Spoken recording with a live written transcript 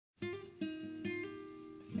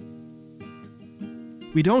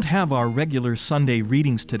We don't have our regular Sunday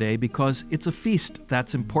readings today because it's a feast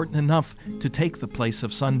that's important enough to take the place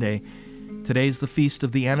of Sunday. Today's the feast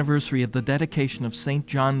of the anniversary of the dedication of St.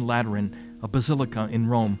 John Lateran, a basilica in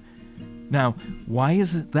Rome. Now, why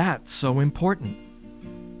is that so important?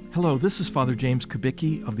 Hello, this is Father James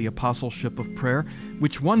Kubicki of the Apostleship of Prayer,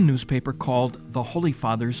 which one newspaper called the Holy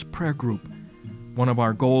Father's Prayer Group. One of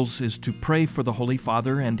our goals is to pray for the Holy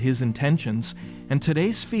Father and his intentions, and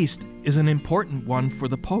today's feast is an important one for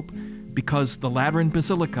the Pope because the Lateran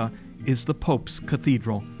Basilica is the Pope's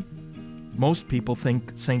cathedral. Most people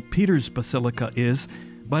think St. Peter's Basilica is,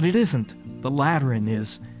 but it isn't. The Lateran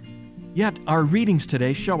is. Yet our readings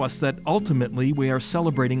today show us that ultimately we are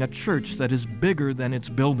celebrating a church that is bigger than its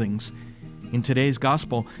buildings. In today's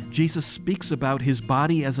Gospel, Jesus speaks about his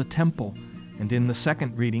body as a temple, and in the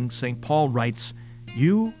second reading, St. Paul writes,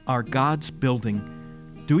 "You are God's building.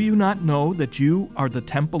 Do you not know that you are the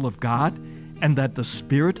temple of God, and that the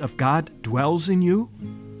Spirit of God dwells in you?"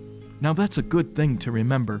 Now that's a good thing to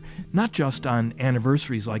remember, not just on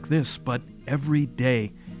anniversaries like this, but every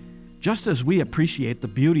day. Just as we appreciate the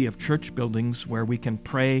beauty of church buildings where we can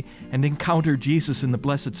pray and encounter Jesus in the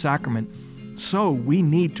Blessed Sacrament, so we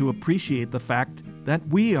need to appreciate the fact that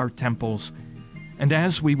we are temples. And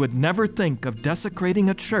as we would never think of desecrating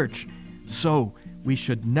a church, so we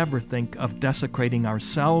should never think of desecrating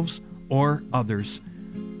ourselves or others.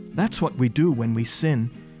 That's what we do when we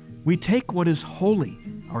sin. We take what is holy,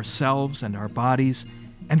 ourselves and our bodies,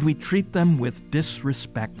 and we treat them with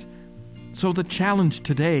disrespect. So the challenge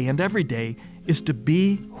today and every day is to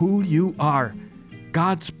be who you are,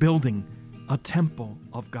 God's building, a temple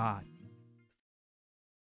of God.